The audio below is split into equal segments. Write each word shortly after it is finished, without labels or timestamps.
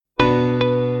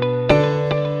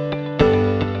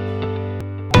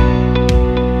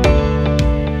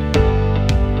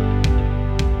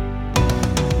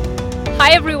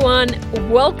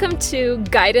Welcome to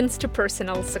Guidance to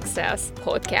Personal Success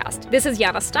podcast. This is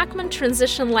Yana Stockman,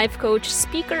 transition life coach,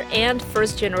 speaker, and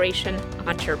first-generation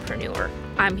entrepreneur.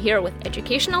 I'm here with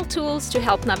educational tools to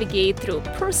help navigate through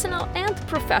personal and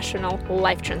professional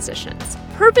life transitions.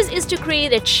 Purpose is to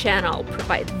create a channel,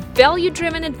 provide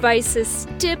value-driven advices,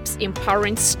 tips,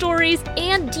 empowering stories,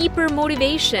 and deeper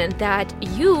motivation that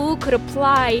you could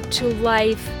apply to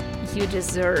life you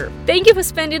deserve. Thank you for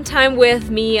spending time with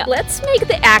me. Let's make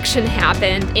the action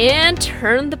happen and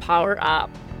turn the power up.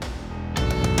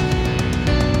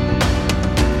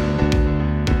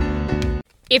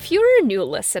 If you're a new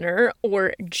listener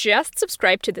or just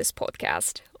subscribed to this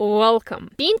podcast,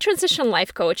 welcome. Being transition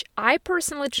life coach, I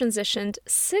personally transitioned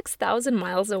 6,000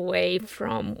 miles away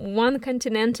from one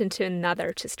continent into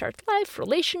another to start life,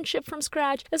 relationship from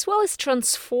scratch, as well as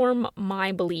transform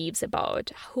my beliefs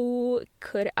about who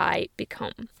could I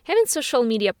become. Having social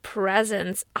media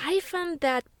presence, I found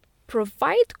that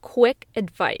provide quick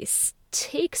advice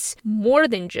takes more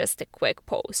than just a quick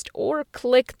post or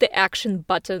click the action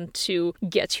button to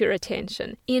get your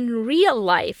attention. In real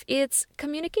life, it's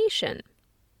communication.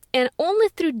 And only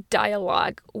through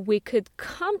dialogue we could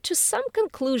come to some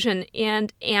conclusion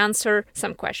and answer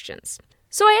some questions.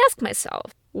 So I asked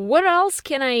myself, what else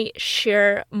can I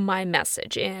share my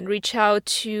message and reach out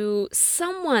to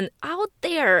someone out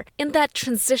there in that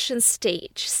transition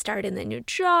stage, starting a new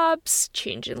jobs,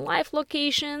 changing life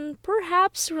location,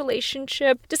 perhaps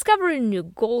relationship, discovering new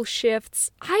goal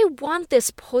shifts. I want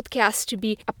this podcast to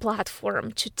be a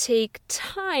platform to take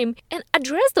time and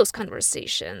address those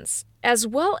conversations, as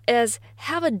well as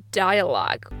have a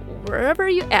dialogue wherever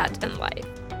you're at in life.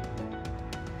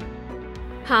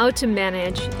 How to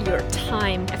manage your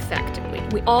time effectively.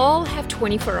 We all have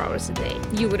 24 hours a day.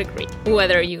 You would agree.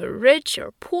 Whether you're rich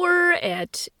or poor,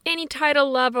 at any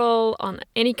title level, on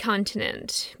any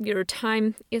continent, your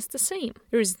time is the same.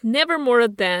 There's never more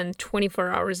than 24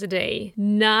 hours a day,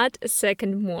 not a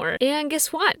second more. And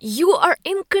guess what? You are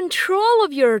in control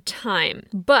of your time.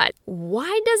 But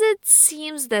why does it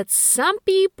seem that some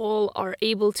people are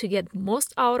able to get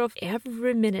most out of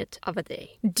every minute of a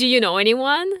day? Do you know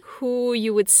anyone who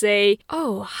you would say,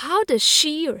 oh, how does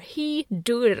she or he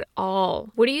do it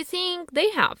all? What do you think they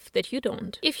have that you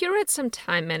don't? If you read some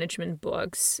time management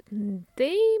books,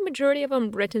 majority of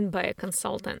them written by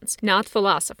consultants, not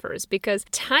philosophers, because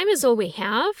time is all we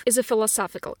have is a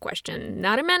philosophical question,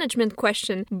 not a management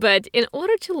question. But in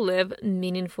order to live a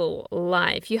meaningful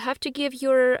life, you have to give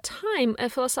your time a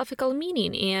philosophical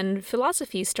meaning. And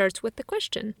philosophy starts with the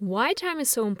question, why time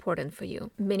is so important for you?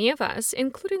 Many of us,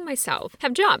 including myself,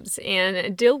 have jobs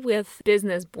and deal with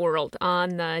business world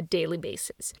on a daily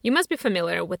basis. You must be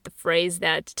familiar with the phrase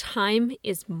that time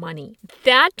is money.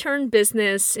 That turned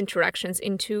business interactions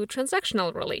into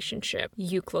transactional relationship.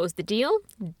 You close the deal,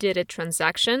 did a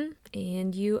transaction,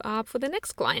 and you opt for the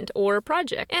next client or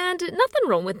project. And nothing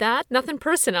wrong with that, nothing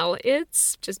personal.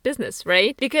 It's just business,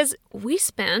 right? Because we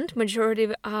spend majority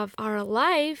of our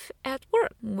life at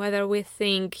work. Whether we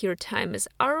think your time is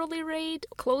hourly rate,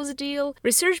 close a deal,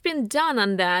 research been done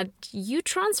on that, you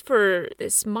transfer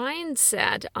this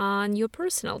mindset on your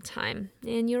personal time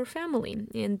and your family.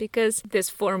 And because this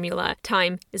formula,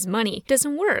 time is money,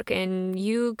 doesn't work, and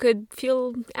you could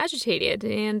feel agitated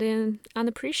and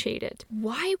unappreciated.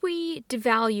 Why we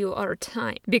devalue our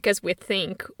time? Because we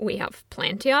think we have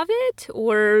plenty of it,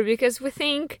 or because we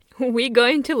think we're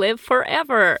going to live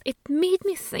forever? It made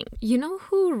me think, you know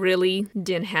who really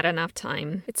didn't have enough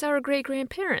time? It's our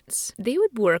great-grandparents. They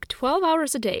would work 12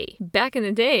 hours a day. Back in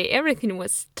the day, everything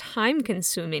was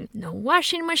time-consuming. No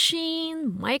washing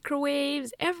machine,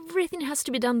 microwaves, everything has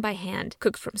to be done by hand.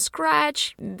 Cooked from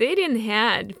scratch. They didn't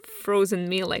have frozen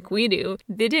meal like we do.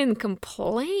 They didn't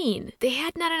complain. They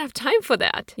had not enough time for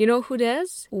that. You know who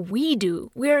does? We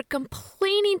do. We're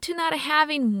complaining to not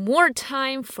having more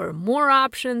time for more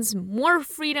options, more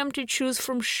freedom to choose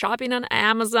from shopping on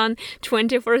Amazon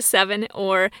 24/7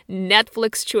 or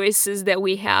Netflix choices that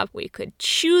we have. We could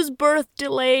choose birth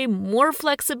delay, more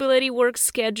flexibility work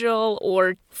schedule,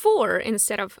 or 4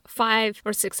 instead of 5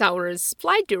 or 6 hours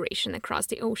flight duration across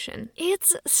the ocean.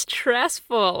 It's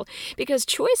stressful because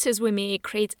choices we make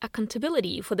create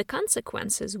accountability for the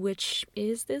consequences, which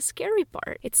is the scary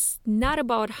part. It's not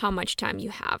about how much time you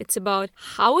have. It's about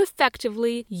how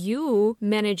effectively you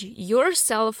manage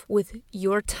yourself with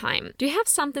your time. Do you have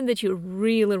something that you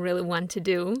really, really want to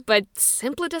do, but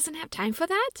simply doesn't have time for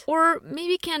that? Or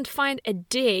maybe can't find a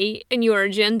day in your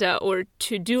agenda or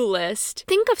to-do list?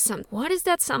 Think of something. What is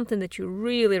that that's something that you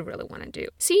really, really want to do.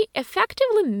 See,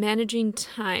 effectively managing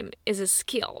time is a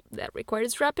skill that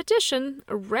requires repetition,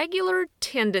 a regular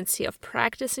tendency of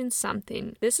practicing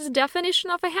something. This is the definition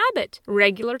of a habit,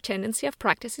 regular tendency of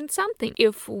practicing something.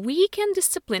 If we can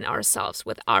discipline ourselves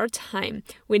with our time,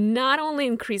 we not only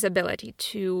increase ability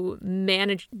to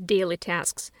manage daily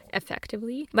tasks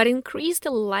effectively, but increase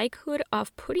the likelihood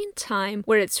of putting time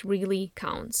where it really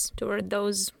counts toward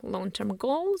those long-term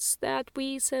goals that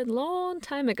we said long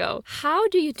time ago. How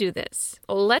do you do this?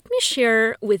 Let me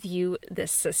share with you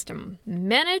this system.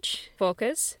 Manage,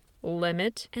 focus,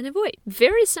 limit, and avoid.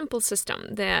 Very simple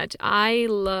system that I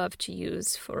love to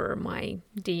use for my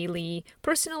daily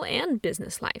personal and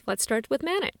business life. Let's start with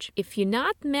manage. If you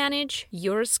not manage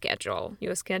your schedule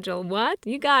what?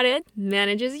 You got it.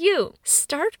 Manages you.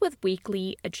 Start with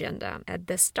weekly agenda. At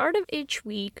the start of each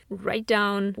week, write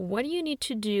down what do you need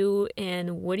to do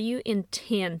and what do you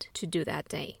intend to do that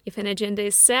day. If an agenda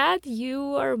is set,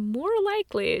 you are more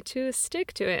likely to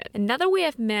stick to it. Another way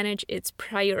of manage is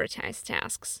prioritize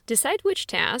tasks. Decide which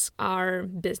tasks are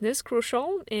business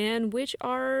crucial and which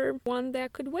are one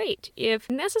that could wait.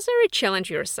 If necessary, challenge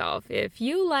yourself. If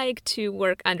you like to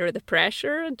work under the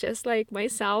pressure, just like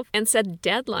myself, and set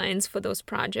deadlines for those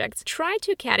projects, try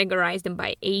to categorize them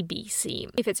by A, B, C.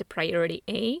 If it's a priority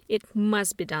A, it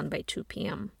must be done by 2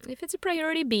 p.m. If it's a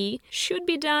priority B, should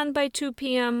be done by 2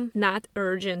 p.m., not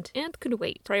urgent, and could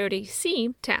wait. Priority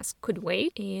C, task could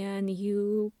wait, and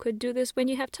you could do this when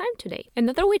you have time today.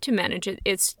 Another way to manage it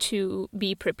is to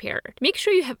be prepared. Make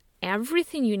sure you have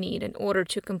everything you need in order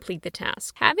to complete the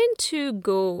task. Having to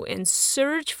go and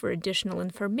search for additional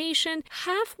information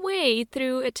halfway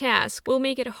through a task will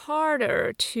make it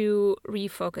harder to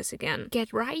refocus again.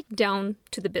 Get right down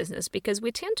to the business because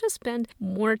we tend to spend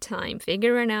more time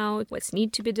figuring out what's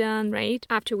need to be done, right?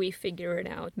 After we figure it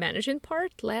out, managing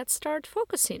part, let's start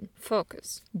focusing.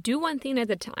 Focus. Do one thing at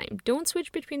a time. Don't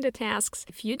switch between the tasks.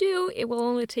 If you do, it will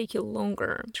only take you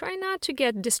longer. Try not to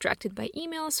get distracted by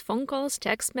emails, phone calls,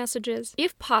 text messages.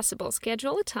 If possible,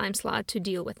 schedule a time slot to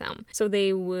deal with them so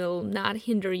they will not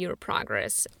hinder your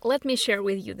progress. Let me share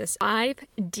with you this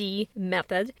 5D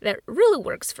method that really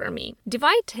works for me.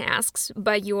 Divide tasks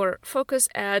by your focus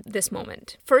at this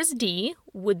moment. First D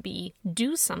would be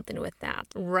do something with that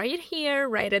right here,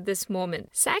 right at this moment.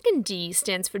 Second D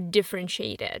stands for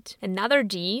differentiated. Another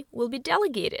D will be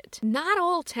delegated. Not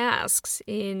all tasks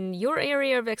in your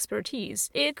area of expertise.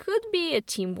 It could be a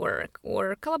teamwork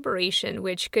or collaboration,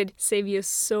 which could save you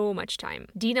so much time.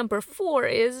 D number 4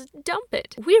 is dump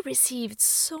it. We received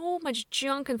so much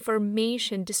junk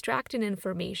information, distracting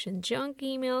information, junk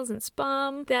emails and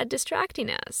spam that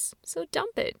distracting us. So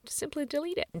dump it. Simply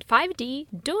delete it. And 5D,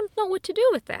 don't know what to do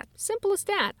with that. Simple as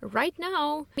that. Right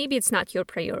now, maybe it's not your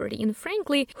priority. And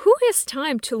frankly, who has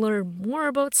time to learn more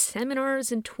about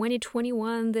seminars in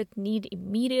 2021 that need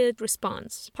immediate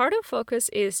response? Part of focus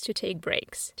is to take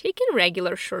breaks. Taking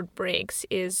regular short breaks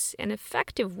is an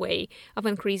effective way of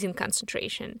increasing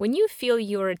concentration. When you feel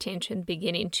your attention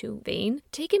beginning to wane,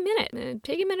 take a minute.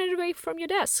 Take a minute away from your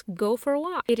desk. Go for a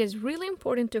walk. It is really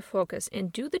important to focus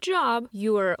and do the job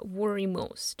you are worrying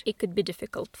most. It could be a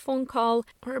difficult phone call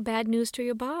or bad news to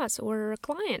your boss or a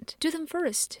client. Do them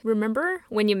first. Remember,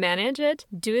 when you manage it,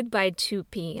 do it by 2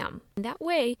 p.m. That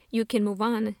way, you can move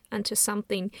on onto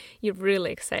something you're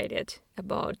really excited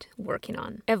about working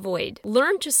on. Avoid.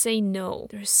 Learn to say no.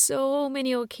 There's so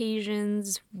many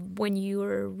occasions when you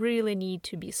really need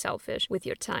to be selfish with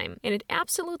your time, and it's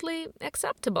absolutely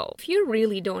acceptable. If you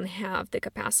really don't have the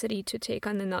capacity to take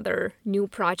on another new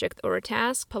project or a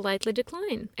task, politely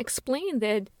decline. Explain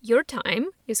that your time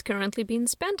is currently being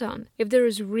spent on. If there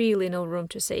is really no room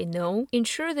to say no,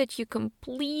 ensure that you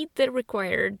complete the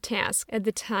required task at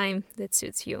the time that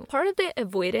suits you. Part of the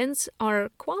avoidance are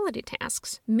quality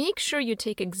tasks. Make sure you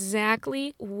take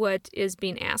exactly what is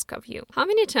being asked of you. How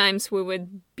many times we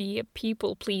would be a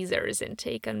people pleasers and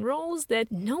take on roles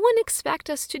that no one expects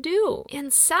us to do,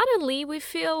 and suddenly we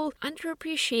feel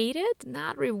underappreciated,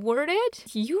 not rewarded?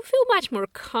 You feel much more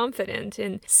confident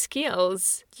in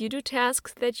skills. You do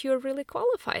tasks that you're really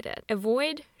qualified at.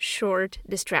 Avoid short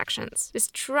distractions.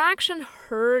 Distraction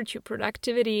hurt your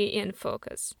productivity and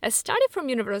focus. A study from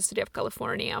University of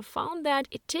California found that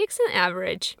it takes an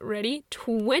average,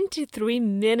 23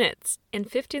 minutes and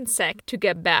 15 seconds to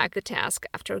get back the task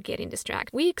after getting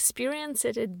distracted. We experience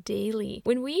it daily.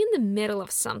 When we're in the middle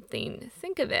of something,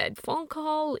 think of it. Phone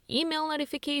call, email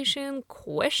notification,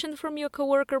 question from your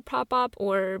coworker pop up,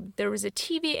 or there is a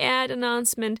TV ad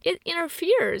announcement. It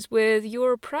interferes with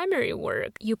your primary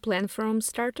work you plan from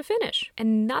start to finish.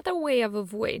 Another way of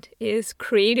avoid is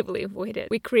creatively avoid it.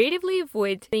 We creatively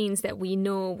avoid things that we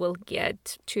know will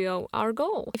get to our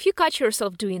goal. If you catch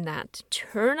yourself doing that,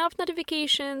 turn off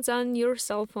notifications on your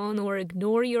cell phone or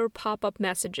ignore your pop-up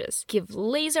messages. Give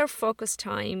laser focus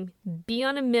time. Be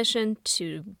on a mission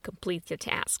to complete your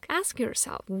task. Ask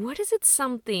yourself, what is it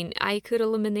something I could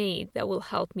eliminate that will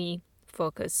help me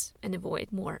focus and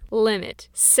avoid more? Limit.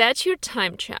 Set your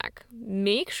time check.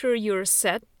 Make sure you're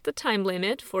set the time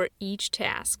limit for each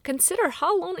task. Consider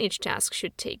how long each task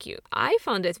should take you. I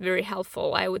found it very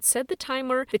helpful. I would set the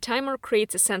timer. The timer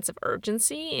creates a sense of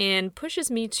urgency and pushes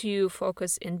me to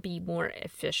focus and be more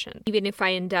efficient. Even if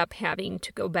I end up having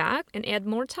to go back and add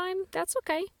more time, that's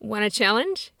okay. Want a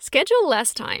challenge? Schedule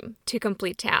less time to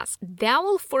complete tasks. That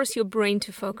will force your brain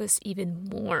to focus even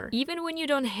more. Even when you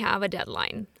don't have a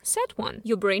deadline, set one.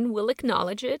 Your brain will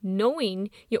acknowledge it,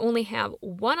 knowing you only have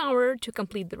 1 hour to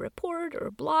complete the report or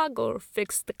blog or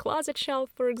fix the closet shelf,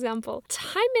 for example.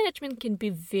 Time management can be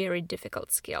a very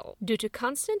difficult skill due to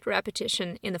constant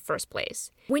repetition in the first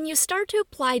place. When you start to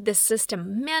apply the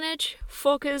system manage,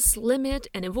 focus, limit,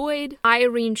 and avoid, I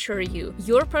reassure you,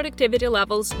 your productivity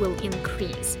levels will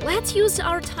increase. Let's use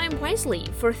our time wisely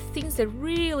for things that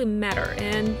really matter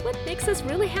and what makes us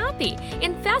really happy.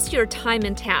 Invest your time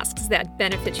in tasks that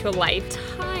benefit your life.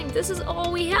 Time, this is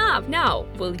all we have. Now,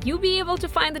 will you be able to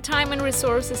find the time and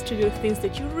resources to do things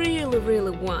that you really,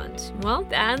 really want? Well,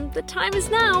 then the time is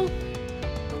now.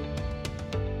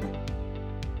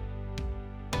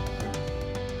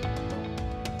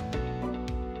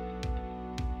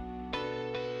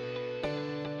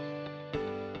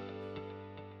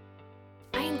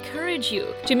 I encourage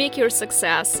you to make your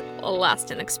success a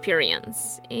lasting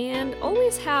experience and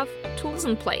always have tools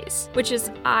in place, which is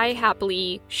I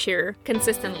happily share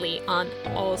consistently on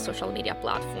all social media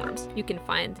platforms. You can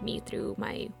find me through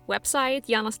my website,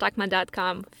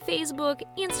 yannastockman.com, Facebook,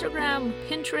 Instagram,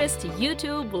 Pinterest,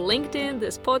 YouTube, LinkedIn,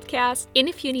 this podcast. And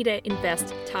if you need to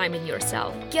invest time in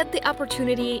yourself, get the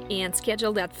opportunity and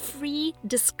schedule that free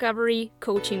discovery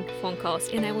coaching phone calls,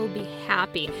 and I will be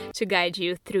happy to guide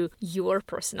you through your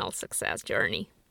personal success journey.